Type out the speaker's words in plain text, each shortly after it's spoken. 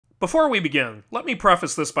Before we begin, let me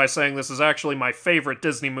preface this by saying this is actually my favorite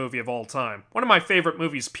Disney movie of all time. One of my favorite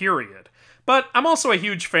movies, period. But I'm also a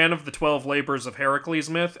huge fan of the 12 Labors of Hercules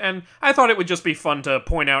myth, and I thought it would just be fun to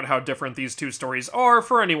point out how different these two stories are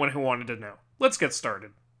for anyone who wanted to know. Let's get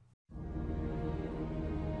started.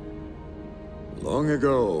 Long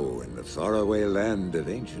ago, in the faraway land of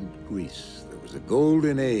ancient Greece, there was a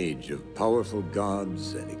golden age of powerful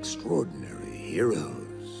gods and extraordinary heroes.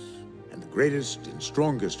 And the greatest and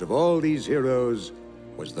strongest of all these heroes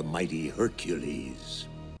was the mighty Hercules.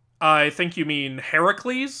 I think you mean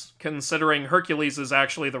Heracles, considering Hercules is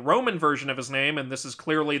actually the Roman version of his name, and this is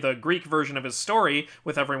clearly the Greek version of his story,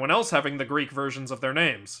 with everyone else having the Greek versions of their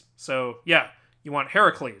names. So, yeah, you want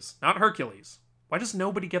Heracles, not Hercules. Why does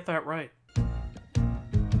nobody get that right?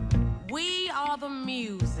 We are the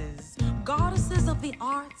Muses, goddesses of the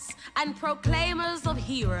arts and proclaimers of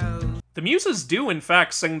heroes. The Muses do, in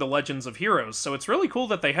fact, sing the legends of heroes, so it's really cool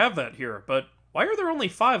that they have that here, but why are there only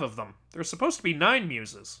 5 of them? There's supposed to be 9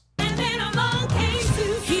 muses. And then along came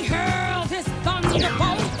Zeus. He hurled his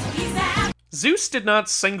thunderbolt. Zeus did not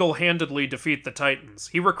single-handedly defeat the Titans.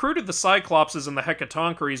 He recruited the Cyclopses and the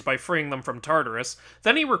Hecatoncheires by freeing them from Tartarus,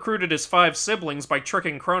 then he recruited his 5 siblings by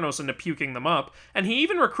tricking Kronos into puking them up, and he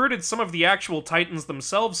even recruited some of the actual Titans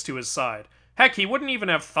themselves to his side. Heck, he wouldn't even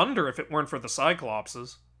have thunder if it weren't for the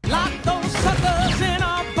Cyclopses. Lock those suckers in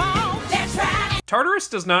a ball. That's right. Tartarus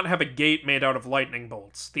does not have a gate made out of lightning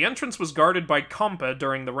bolts. The entrance was guarded by Compa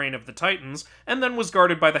during the reign of the Titans, and then was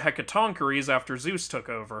guarded by the Hecatoncheires after Zeus took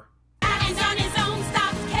over. On his own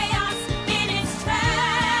stops chaos in its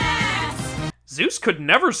tracks. Zeus could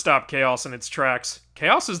never stop chaos in its tracks.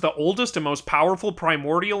 Chaos is the oldest and most powerful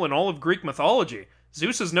primordial in all of Greek mythology.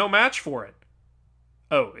 Zeus is no match for it.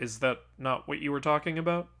 Oh, is that not what you were talking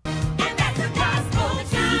about? And that's the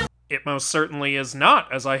gospel. It most certainly is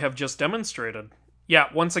not, as I have just demonstrated. Yeah,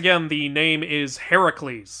 once again, the name is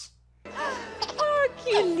Heracles.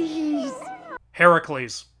 Hercules.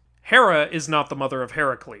 Heracles. Hera is not the mother of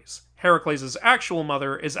Heracles. Heracles' actual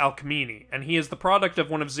mother is Alcmene, and he is the product of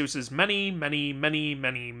one of Zeus's many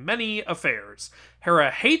affairs. Hera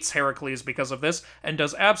hates Heracles because of this, and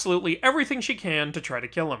does absolutely everything she can to try to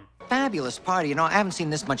kill him. Fabulous party. You know, I haven't seen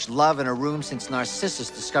this much love in a room since Narcissus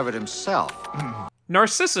discovered himself.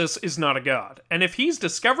 Narcissus is not a god, and if he's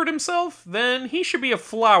discovered himself, then he should be a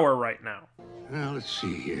flower right now. Now, let's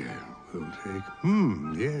see here. We'll take,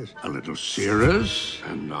 yes, a little Cirrus,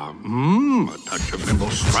 and, a touch of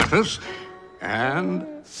Nimbostratus, and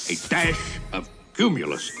a dash of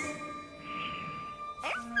Cumulus.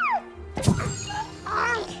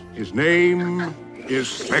 His name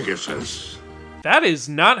is Pegasus. That is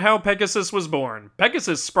not how Pegasus was born.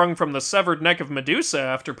 Pegasus sprung from the severed neck of Medusa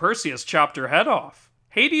after Perseus chopped her head off.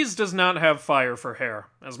 Hades does not have fire for hair.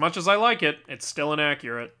 As much as I like it, it's still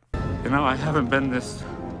inaccurate. You know, I haven't been this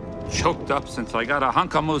choked up since I got a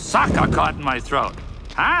hunk of moussaka caught in my throat.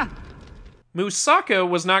 Huh? Moussaka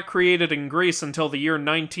was not created in Greece until the year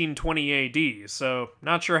 1920 AD, so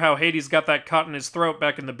not sure how Hades got that caught in his throat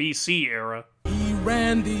back in the BC era. He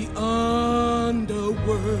ran the underworld,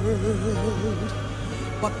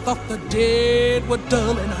 but thought the dead were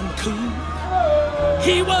dull and uncouth.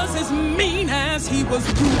 He was as mean as he was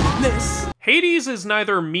ruthless. Hades is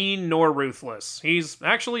neither mean nor ruthless. He's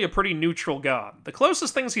actually a pretty neutral god. The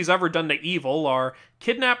closest things he's ever done to evil are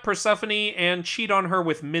kidnap Persephone and cheat on her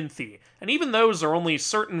with Minthe, and even those are only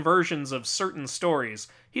certain versions of certain stories.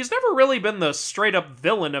 He's never really been the straight-up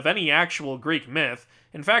villain of any actual Greek myth.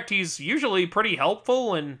 In fact, he's usually pretty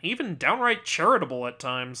helpful and even downright charitable at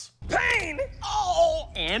times. Pain! Oh!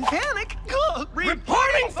 And panic!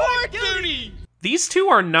 Reporting for duty! These two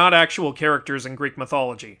are not actual characters in Greek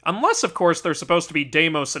mythology, unless, of course, they're supposed to be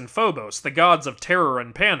Deimos and Phobos, the gods of terror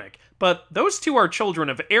and panic, but those two are children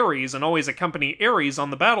of Ares and always accompany Ares on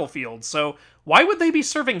the battlefield, so why would they be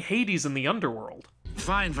serving Hades in the underworld?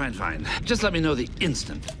 Fine. Just let me know the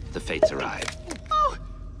instant the fates arrive. Oh,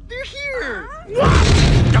 they're here!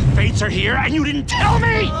 The fates are here and you didn't tell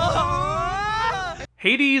me!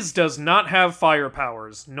 Hades does not have fire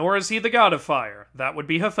powers, nor is he the god of fire. That would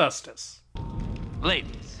be Hephaestus.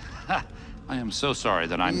 Ladies, I am so sorry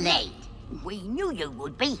that I'm late. We knew you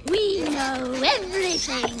would be. We know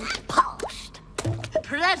everything. Past,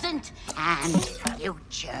 present, and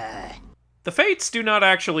future. The Fates do not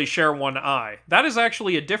actually share one eye. That is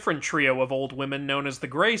actually a different trio of old women known as the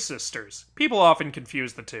Grey Sisters. People often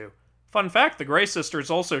confuse the two. Fun fact, the Grey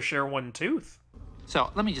Sisters also share one tooth.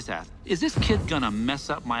 So, let me just ask, is this kid gonna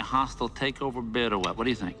mess up my hostile takeover bid or what? What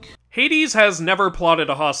do you think? Hades has never plotted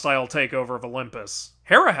a hostile takeover of Olympus.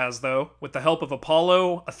 Hera has, though, with the help of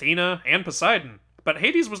Apollo, Athena, and Poseidon. But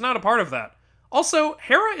Hades was not a part of that. Also,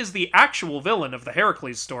 Hera is the actual villain of the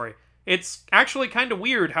Hercules story. It's actually kind of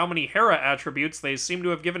weird how many Hera attributes they seem to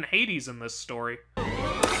have given Hades in this story.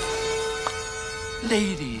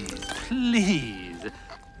 Ladies, please.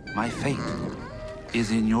 My fate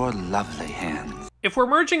is in your lovely hands. If we're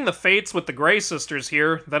merging the Fates with the Grey Sisters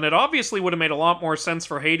here, then it obviously would have made a lot more sense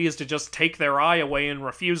for Hades to just take their eye away and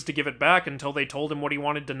refuse to give it back until they told him what he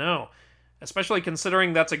wanted to know. Especially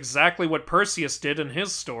considering that's exactly what Perseus did in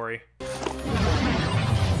his story.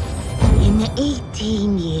 In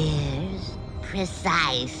 18 years,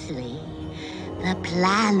 precisely, the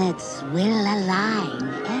planets will align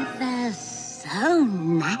ever so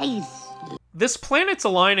nicely. This planets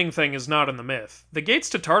aligning thing is not in the myth. The gates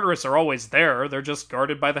to Tartarus are always there, they're just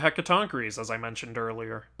guarded by the Hecatonchires, as I mentioned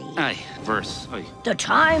earlier. Aye, verse. Aye. The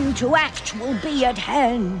time to act will be at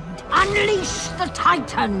hand. Unleash the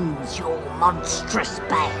Titans, you monstrous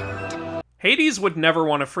band. Hades would never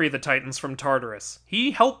want to free the Titans from Tartarus. He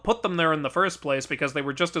helped put them there in the first place because they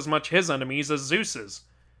were just as much his enemies as Zeus's.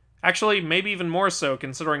 Actually, maybe even more so,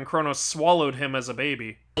 considering Kronos swallowed him as a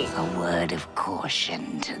baby. A word of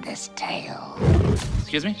caution to this tale.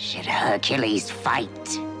 Excuse me? Should Hercules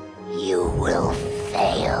fight, you will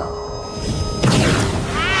fail.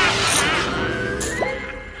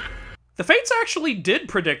 The Fates actually did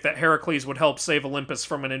predict that Heracles would help save Olympus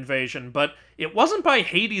from an invasion, but it wasn't by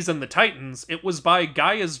Hades and the Titans, it was by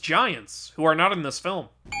Gaia's giants, who are not in this film.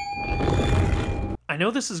 I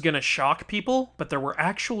know this is gonna shock people, but there were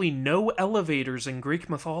actually no elevators in Greek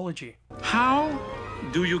mythology. How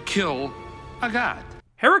do you kill a god?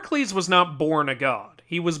 Heracles was not born a god.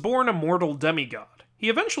 He was born a mortal demigod. He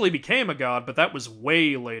eventually became a god, but that was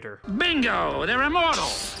way later. Bingo! They're immortal!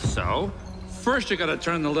 So, first you gotta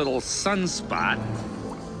turn the little sunspot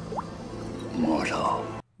mortal.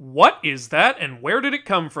 What is that, and where did it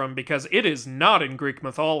come from? Because it is not in Greek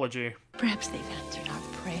mythology. Perhaps they've answered our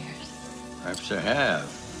prayers. Perhaps I have.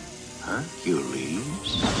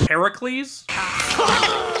 Hercules? Heracles?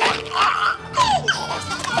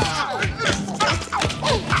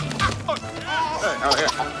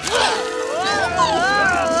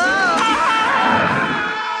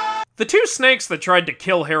 The two snakes that tried to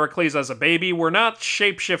kill Heracles as a baby were not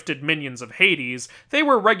shape-shifted minions of Hades, they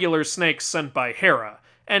were regular snakes sent by Hera.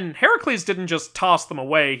 And Heracles didn't just toss them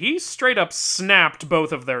away, he straight up snapped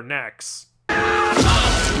both of their necks.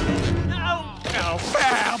 Oh,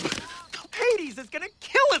 Fab! Hades is gonna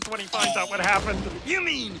kill us when he finds out what happened! You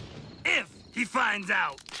mean, if he finds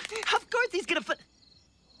out? Of course he's gonna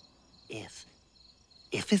If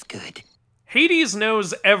is good. Hades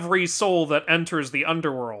knows every soul that enters the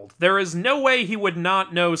underworld. There is no way he would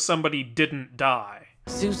not know somebody didn't die.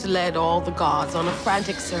 Zeus led all the gods on a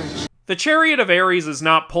frantic search. The chariot of Ares is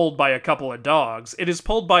not pulled by a couple of dogs, it is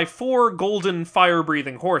pulled by 4 golden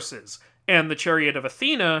fire-breathing horses. And the chariot of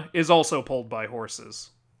Athena is also pulled by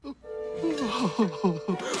horses. Watch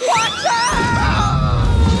out!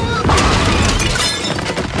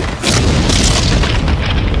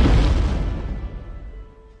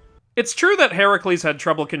 It's true that Heracles had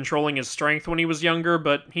trouble controlling his strength when he was younger,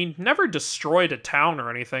 but he never destroyed a town or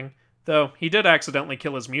anything. Though, he did accidentally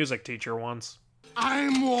kill his music teacher once.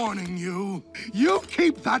 I'm warning you. You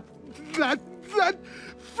keep that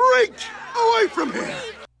freak away from here.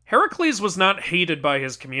 Heracles was not hated by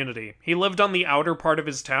his community. He lived on the outer part of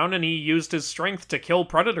his town and he used his strength to kill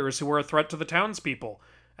predators who were a threat to the townspeople.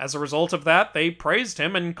 As a result of that, they praised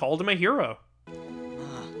him and called him a hero.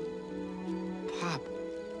 Pop,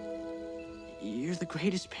 you're the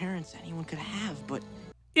greatest parents anyone could have, but...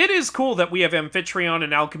 It is cool that we have Amphitryon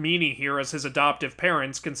and Alcmene here as his adoptive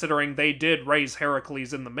parents, considering they did raise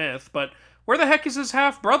Heracles in the myth, but where the heck is his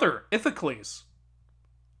half-brother, Ithacles?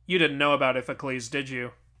 You didn't know about Ithacles, did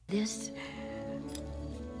you? This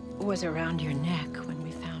was around your neck when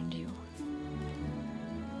we found you.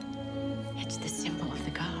 It's the symbol of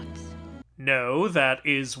the gods. No, that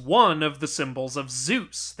is one of the symbols of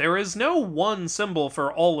Zeus. There is no one symbol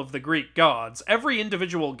for all of the Greek gods. Every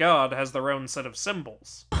individual god has their own set of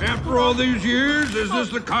symbols. After all these years, is this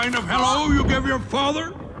the kind of hello you give your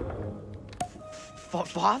father?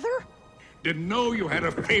 Father? Didn't know you had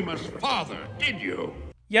a famous father, did you?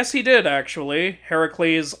 Yes, he did, actually.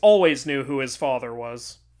 Heracles always knew who his father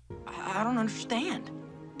was. I don't understand.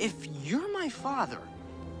 If you're my father,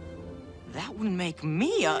 that would make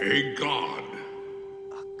me a god.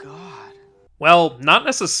 A god? Well, not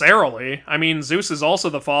necessarily. I mean, Zeus is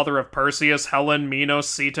also the father of Perseus, Helen, Minos,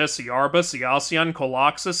 Cetus, Iarbas, Iasion,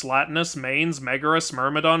 Coloxus, Latinus, Manes, Megaris,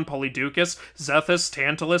 Myrmidon, Polydeucus, Zethus,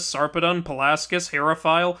 Tantalus, Sarpedon, Pelasgus,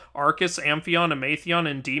 Hierophile, Arcus, Amphion, Amathion,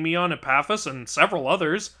 Endymion, Epaphus, and several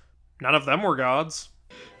others. None of them were gods.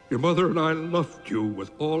 Your mother and I loved you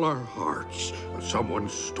with all our hearts. Someone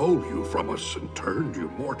stole you from us and turned you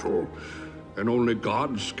mortal. And only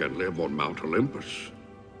gods can live on Mount Olympus.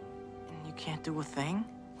 You can't do a thing?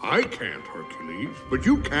 I can't, Hercules, but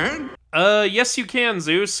you can. Yes you can,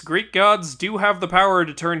 Zeus. Greek gods do have the power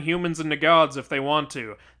to turn humans into gods if they want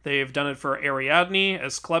to. They've done it for Ariadne,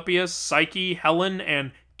 Asclepius, Psyche, Helen,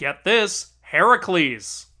 and, get this,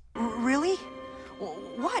 Heracles. Really?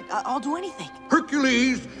 What? I'll do anything.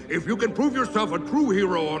 Hercules, if you can prove yourself a true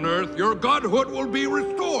hero on Earth, your godhood will be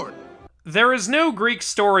restored. There is no Greek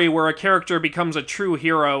story where a character becomes a true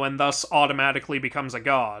hero and thus automatically becomes a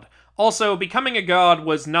god. Also, becoming a god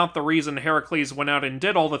was not the reason Heracles went out and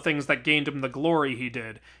did all the things that gained him the glory he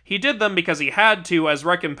did. He did them because he had to as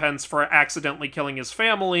recompense for accidentally killing his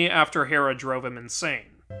family after Hera drove him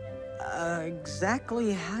insane.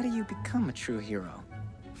 Exactly how do you become a true hero?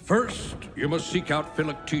 First, you must seek out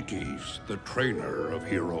Philoctetes, the trainer of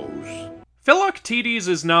heroes. Philoctetes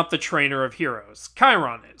is not the trainer of heroes.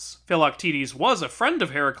 Chiron is. Philoctetes was a friend of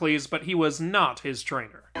Heracles, but he was not his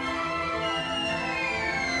trainer.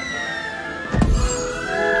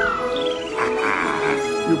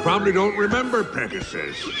 You probably don't remember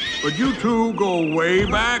Pegasus, but you two go way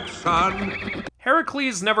back, son.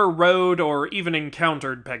 Heracles never rode or even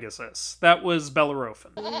encountered Pegasus. That was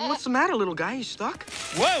Bellerophon. What's the matter, little guy? You stuck?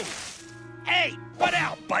 Whoa! Hey, what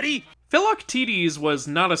out, buddy? Philoctetes was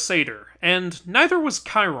not a satyr, and neither was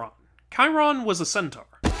Chiron. Chiron was a centaur.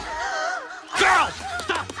 Girl!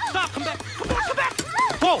 Stop! Come back! Come back!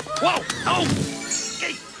 Whoa! Oh!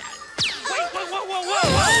 Hey! Wait! Whoa!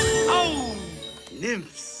 Oh!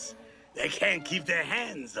 Nymphs! They can't keep their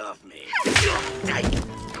hands off me.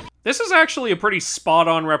 This is actually a pretty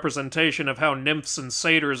spot-on representation of how nymphs and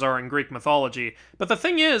satyrs are in Greek mythology, but the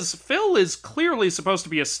thing is, Phil is clearly supposed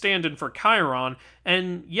to be a stand-in for Chiron,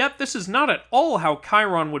 and yet this is not at all how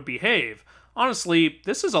Chiron would behave. Honestly,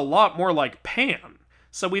 this is a lot more like Pan.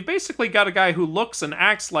 So we've basically got a guy who looks and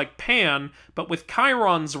acts like Pan, but with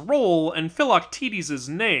Chiron's role and Philoctetes'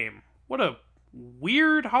 name. What a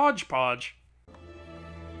weird hodgepodge.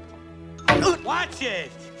 Watch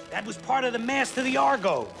it! That was part of the Mask to the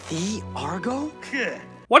Argo. The Argo?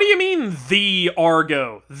 What do you mean, the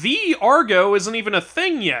Argo? The Argo isn't even a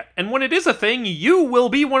thing yet, and when it is a thing, you will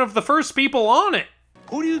be one of the first people on it.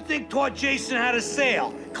 Who do you think taught Jason how to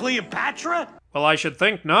sail? Cleopatra? Well, I should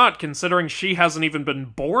think not, considering she hasn't even been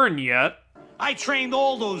born yet. I trained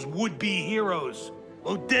all those would-be heroes.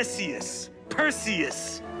 Odysseus,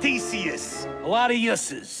 Perseus, Theseus. A lot of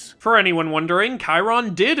yusses. For anyone wondering,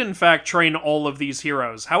 Chiron did in fact train all of these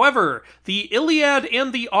heroes. However, the Iliad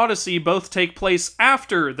and the Odyssey both take place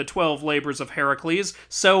after the 12 labors of Heracles,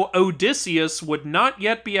 so Odysseus would not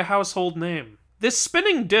yet be a household name. This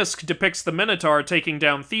spinning disc depicts the Minotaur taking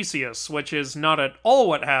down Theseus, which is not at all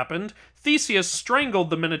what happened. Theseus strangled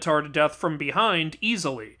the Minotaur to death from behind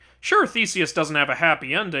easily. Sure, Theseus doesn't have a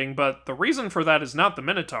happy ending, but the reason for that is not the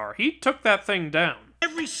Minotaur. He took that thing down.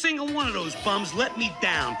 Every single one of those bums let me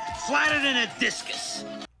down, flatter than a discus.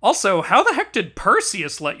 Also, how the heck did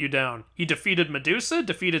Perseus let you down? He defeated Medusa,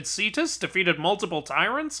 defeated Cetus, defeated multiple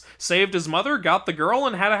tyrants, saved his mother, got the girl,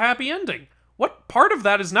 and had a happy ending. What part of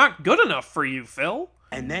that is not good enough for you, Phil?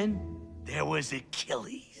 And then there was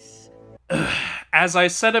Achilles. As I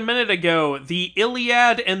said a minute ago, the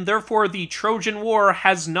Iliad and therefore the Trojan War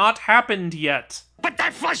has not happened yet. But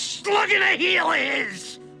that flush slug in the heel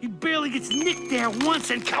is! He barely gets nicked there once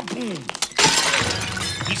and kaboom!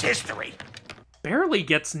 He's history. Barely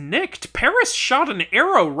gets nicked? Paris shot an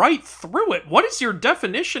arrow right through it. What is your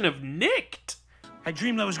definition of nicked? I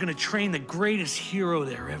dreamed I was gonna train the greatest hero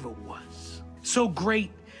there ever was. So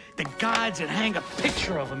great, the gods would hang a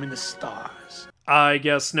picture of him in the stars. I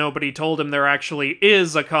guess nobody told him there actually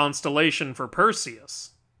is a constellation for Perseus.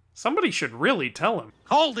 Somebody should really tell him.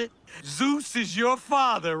 Hold it! Zeus is your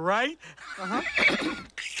father, right? Uh-huh.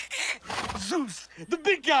 Zeus, the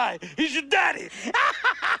big guy, he's your daddy.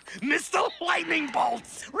 Mr. Lightning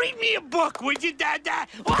Bolts, read me a book, would you, Dada?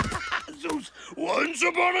 Zeus, once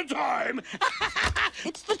upon a time.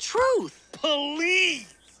 It's the truth.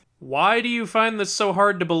 Please. Why do you find this so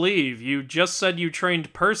hard to believe? You just said you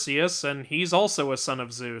trained Perseus, and he's also a son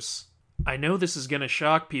of Zeus. I know this is gonna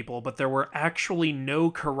shock people, but there were actually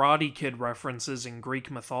no Karate Kid references in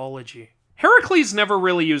Greek mythology. Heracles never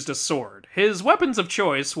really used a sword. His weapons of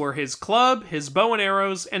choice were his club, his bow and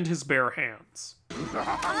arrows, and his bare hands.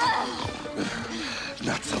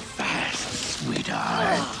 Not so fast,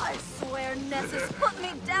 sweetheart. I swear, Nessus, put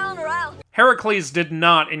me down or I'll... Heracles did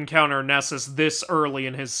not encounter Nessus this early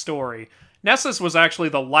in his story. Nessus was actually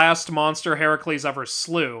the last monster Heracles ever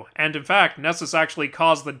slew, and in fact, Nessus actually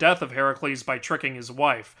caused the death of Heracles by tricking his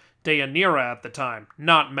wife, Deianira at the time,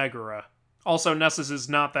 not Megara. Also, Nessus is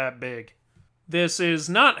not that big. This is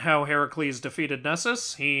not how Heracles defeated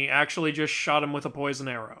Nessus. He actually just shot him with a poison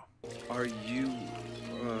arrow. Are you,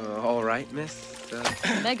 all right, miss?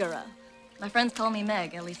 Megara. My friends call me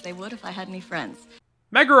Meg, at least they would if I had any friends.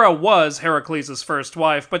 Megara was Heracles' first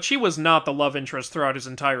wife, but she was not the love interest throughout his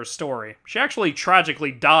entire story. She actually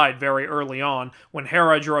tragically died very early on, when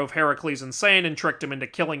Hera drove Heracles insane and tricked him into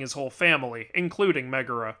killing his whole family, including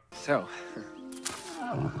Megara. So,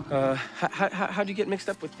 how'd you get mixed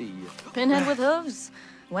up with the... Pinhead with hooves?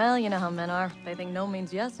 Well, you know how men are. They think no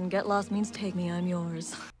means yes, and get lost means take me, I'm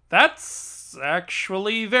yours. That's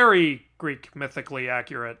actually very Greek mythically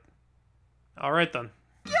accurate. Alright then.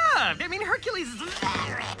 Yeah, I mean, Hercules is a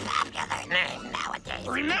very popular name nowadays.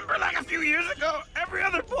 Remember, like a few years ago, every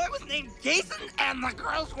other boy was named Jason, and the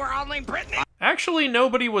girls were all named Brittany? Actually,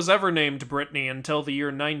 nobody was ever named Brittany until the year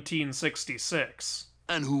 1966.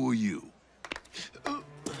 And who are you?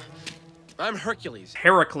 I'm Hercules.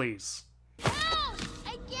 Heracles. Help!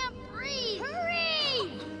 I can't breathe!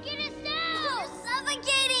 Hurry! Get us down! We're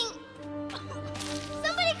suffocating!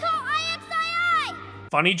 Somebody call IXII!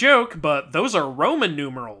 Funny joke, but those are Roman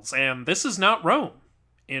numerals, and this is not Rome.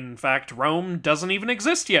 In fact, Rome doesn't even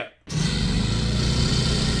exist yet.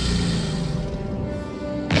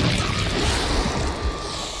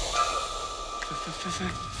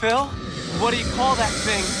 Phil? What do you call that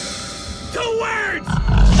thing? 2 words!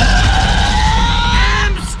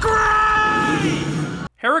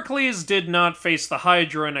 Heracles did not face the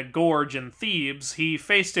Hydra in a gorge in Thebes, he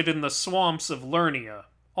faced it in the swamps of Lernia.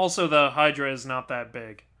 Also, the Hydra is not that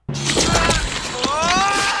big.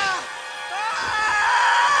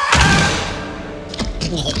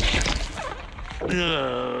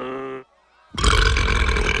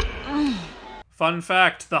 Fun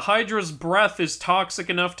fact, the Hydra's breath is toxic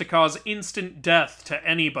enough to cause instant death to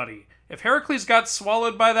anybody. If Heracles got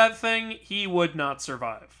swallowed by that thing, he would not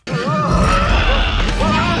survive.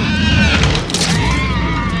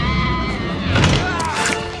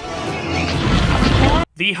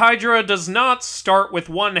 The Hydra does not start with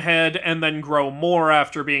 1 head and then grow more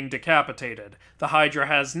after being decapitated. The Hydra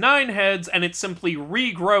has 9 heads and it simply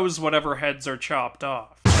regrows whatever heads are chopped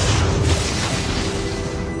off.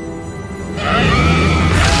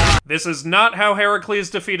 This is not how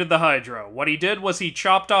Heracles defeated the Hydra. What he did was he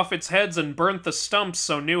chopped off its heads and burnt the stumps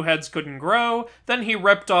so new heads couldn't grow, then he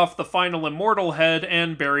ripped off the final immortal head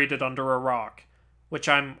and buried it under a rock. Which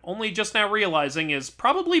I'm only just now realizing is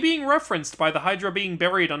probably being referenced by the Hydra being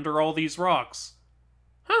buried under all these rocks.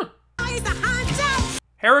 Huh.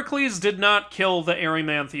 Heracles did not kill the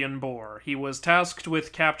Erymanthian boar. He was tasked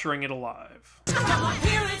with capturing it alive.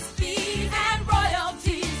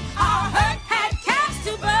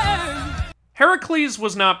 Heracles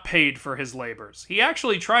was not paid for his labors. He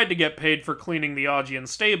actually tried to get paid for cleaning the Augean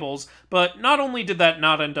stables, but not only did that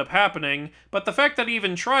not end up happening, but the fact that he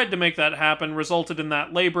even tried to make that happen resulted in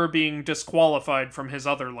that labor being disqualified from his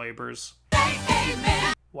other labors.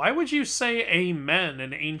 Why would you say amen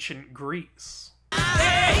in ancient Greece?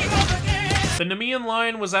 The Nemean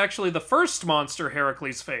lion was actually the first monster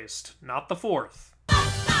Heracles faced, not the 4th.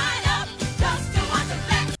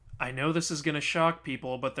 I know this is gonna shock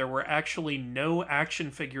people, but there were actually no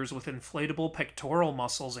action figures with inflatable pectoral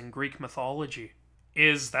muscles in Greek mythology.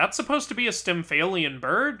 Is that supposed to be a Stymphalian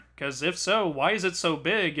bird? Because if so, why is it so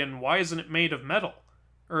big, and why isn't it made of metal?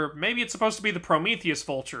 Or maybe it's supposed to be the Prometheus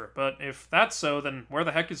vulture, but if that's so, then where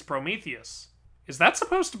the heck is Prometheus? Is that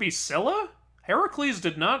supposed to be Scylla? Heracles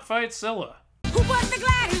did not fight Scylla. Who was the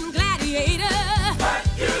gladiator?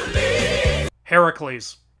 Hercules!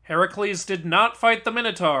 Heracles. Heracles did not fight the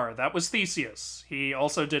Minotaur, that was Theseus. He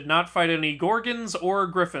also did not fight any Gorgons or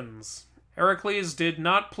Griffins. Heracles did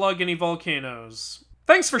not plug any volcanoes.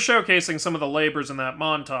 Thanks for showcasing some of the labors in that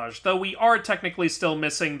montage, though we are technically still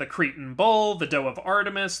missing the Cretan bull, the doe of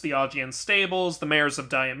Artemis, the Augean stables, the mares of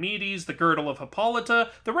Diomedes, the girdle of Hippolyta,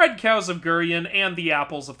 the red cows of Geryon, and the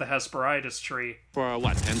apples of the Hesperides tree. For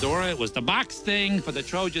what, Pandora? It was the box thing. For the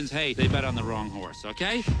Trojans, hey, they bet on the wrong horse,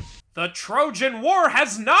 okay? The Trojan War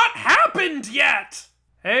has not happened yet!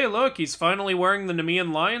 Hey, look, he's finally wearing the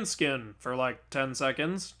Nemean lion skin for like 10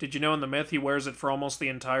 seconds. Did you know in the myth he wears it for almost the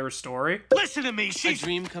entire story? Listen to me, she's... A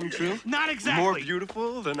dream come true? Not exactly. More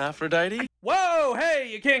beautiful than Aphrodite? Whoa, hey,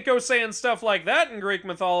 you can't go saying stuff like that in Greek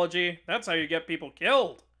mythology. That's how you get people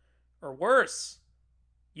killed. Or worse.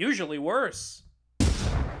 Usually worse.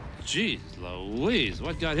 Jeez Louise,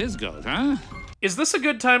 what got his goat, huh? Is this a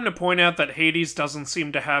good time to point out that Hades doesn't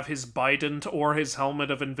seem to have his bident or his helmet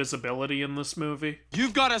of invisibility in this movie?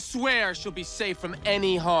 You've got to swear she'll be safe from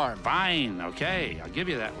any harm. Fine, okay, I'll give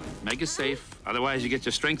you that one. Make her safe, otherwise you get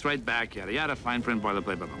your strength right back, yada yada, fine print,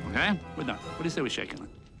 boilerplate, blah, blah, okay? We're done. What do you say we shake it?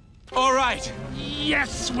 All right.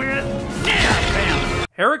 Yes, we're there!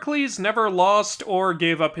 Heracles never lost or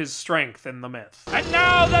gave up his strength in the myth. And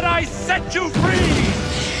now that I set you free,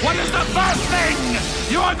 what is the first thing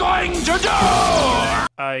you are going to do?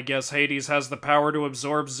 I guess Hades has the power to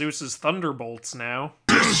absorb Zeus's thunderbolts now.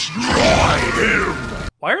 Destroy him!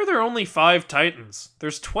 Why are there only 5 titans?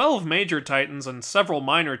 There's 12 major titans and several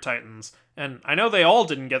minor titans, and I know they all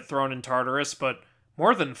didn't get thrown in Tartarus, but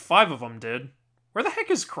more than 5 of them did. Where the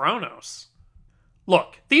heck is Kronos?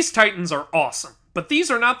 Look, these titans are awesome, but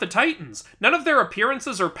these are not the titans. None of their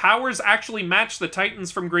appearances or powers actually match the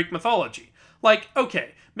titans from Greek mythology. Like,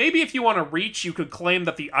 okay, maybe if you want to reach, you could claim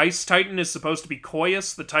that the Ice Titan is supposed to be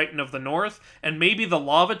Koios, the Titan of the North, and maybe the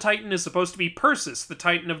Lava Titan is supposed to be Perseus, the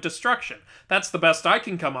Titan of Destruction. That's the best I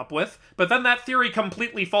can come up with, but then that theory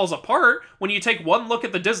completely falls apart when you take one look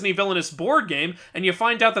at the Disney Villainous board game and you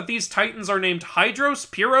find out that these titans are named Hydros,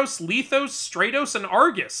 Pyros, Lethos, Stratos, and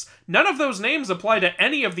Argus. None of those names apply to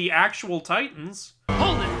any of the actual titans.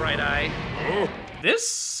 Hold it, Bright Eye. Oh. This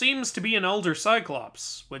seems to be an Elder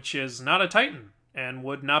Cyclops, which is not a Titan, and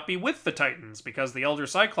would not be with the Titans, because the Elder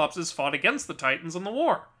Cyclopses fought against the Titans in the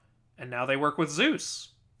war, and now they work with Zeus.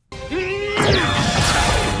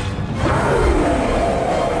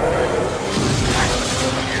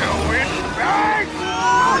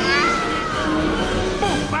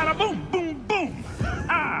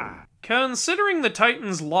 Considering the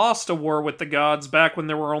Titans lost a war with the gods back when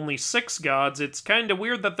there were only 6 gods, it's kinda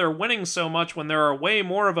weird that they're winning so much when there are way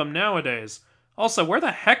more of them nowadays. Also, where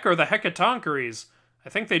the heck are the Hecatoncheires? I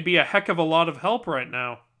think they'd be a heck of a lot of help right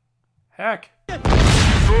now. Heck.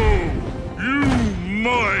 Oh, you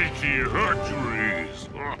mighty Hercules!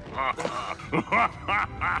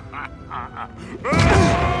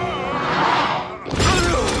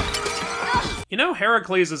 You know,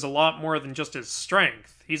 Heracles is a lot more than just his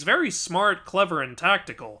strength. He's very smart, clever, and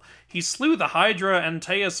tactical. He slew the Hydra,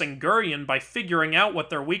 Antaeus, and Gurion by figuring out what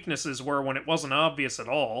their weaknesses were when it wasn't obvious at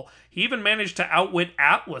all. He even managed to outwit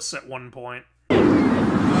Atlas at one point.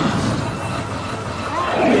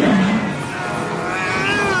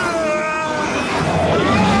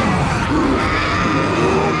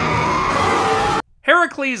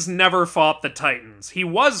 Heracles never fought the Titans. He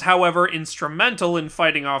was, however, instrumental in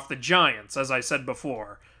fighting off the giants, as I said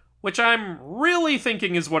before, which I'm really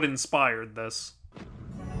thinking is what inspired this.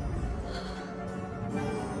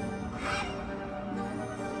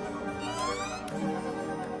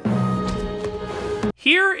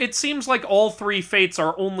 Here, it seems like all 3 fates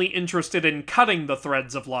are only interested in cutting the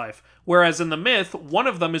threads of life, whereas in the myth, one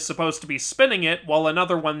of them is supposed to be spinning it, while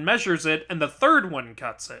another one measures it, and the third one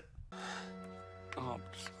cuts it. Oh,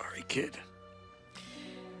 sorry, kid.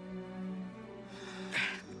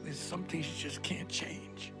 There's some things you just can't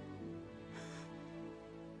change.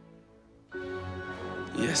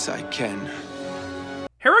 Yes, I can.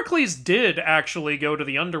 Heracles did actually go to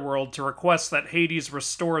the underworld to request that Hades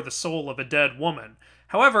restore the soul of a dead woman.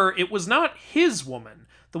 However, it was not his woman.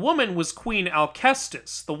 The woman was Queen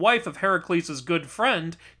Alcestis, the wife of Heracles' good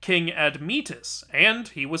friend, King Admetus, and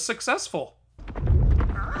he was successful.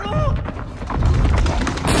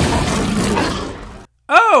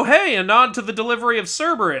 Oh, hey, a nod to the delivery of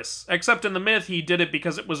Cerberus. Except in the myth, he did it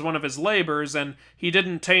because it was one of his labors, and he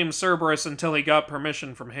didn't tame Cerberus until he got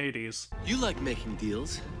permission from Hades. You like making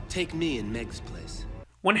deals. Take me in Meg's place.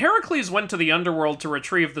 When Heracles went to the underworld to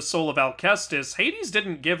retrieve the soul of Alcestis, Hades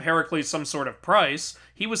didn't give Heracles some sort of price.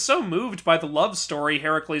 He was so moved by the love story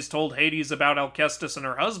Heracles told Hades about Alcestis and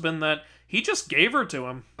her husband that he just gave her to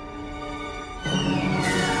him.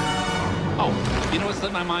 Oh, you know what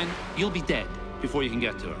slipped my mind? You'll be dead before you can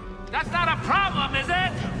get to her. That's not a problem, is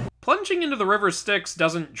it? Plunging into the river Styx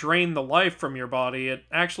doesn't drain the life from your body, it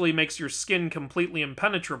actually makes your skin completely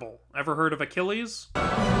impenetrable. Ever heard of Achilles?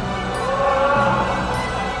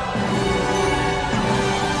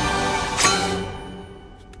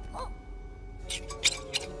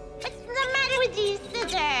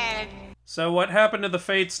 So what happened to the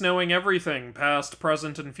Fates knowing everything, past,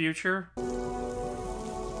 present, and future?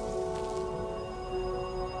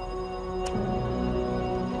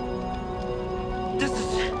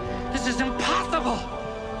 This is impossible!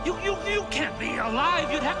 You can't be alive!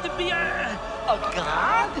 You'd have to be a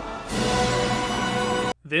god?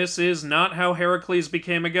 This is not how Heracles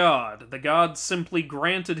became a god. The gods simply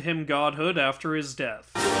granted him godhood after his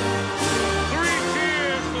death. 3 cheers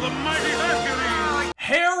for the mighty Hercules!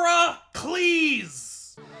 Heracles!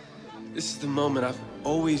 This is the moment I've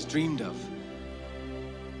always dreamed of.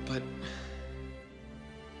 But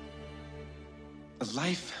a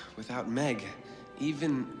life without Meg,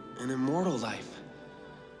 even an immortal life,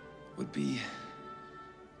 would be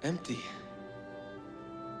empty.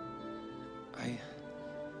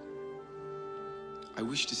 I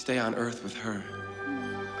wish to stay on Earth with her.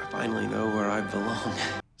 I finally know where I belong.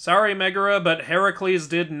 Sorry, Megara, but Heracles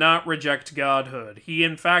did not reject godhood. He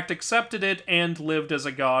in fact accepted it and lived as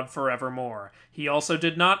a god forevermore. He also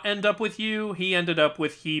did not end up with you, he ended up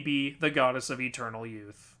with Hebe, the goddess of eternal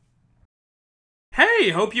youth. Hey,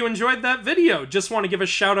 hope you enjoyed that video. Just want to give a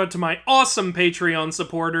shout out to my awesome Patreon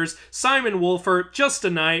supporters, Simon Wolfert, Just a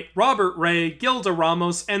Knight, Robert Ray, Gilda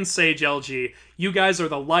Ramos, and Sage LG. You guys are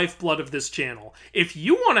the lifeblood of this channel. If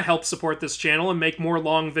you want to help support this channel and make more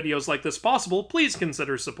long videos like this possible, please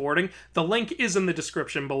consider supporting. The link is in the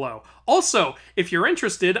description below. Also, if you're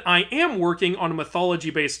interested, I am working on a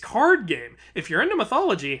mythology-based card game. If you're into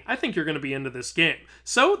mythology, I think you're going to be into this game.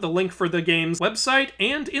 So, the link for the game's website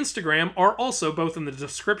and Instagram are also both in the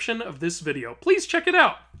description of this video. Please check it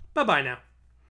out. Bye-bye now.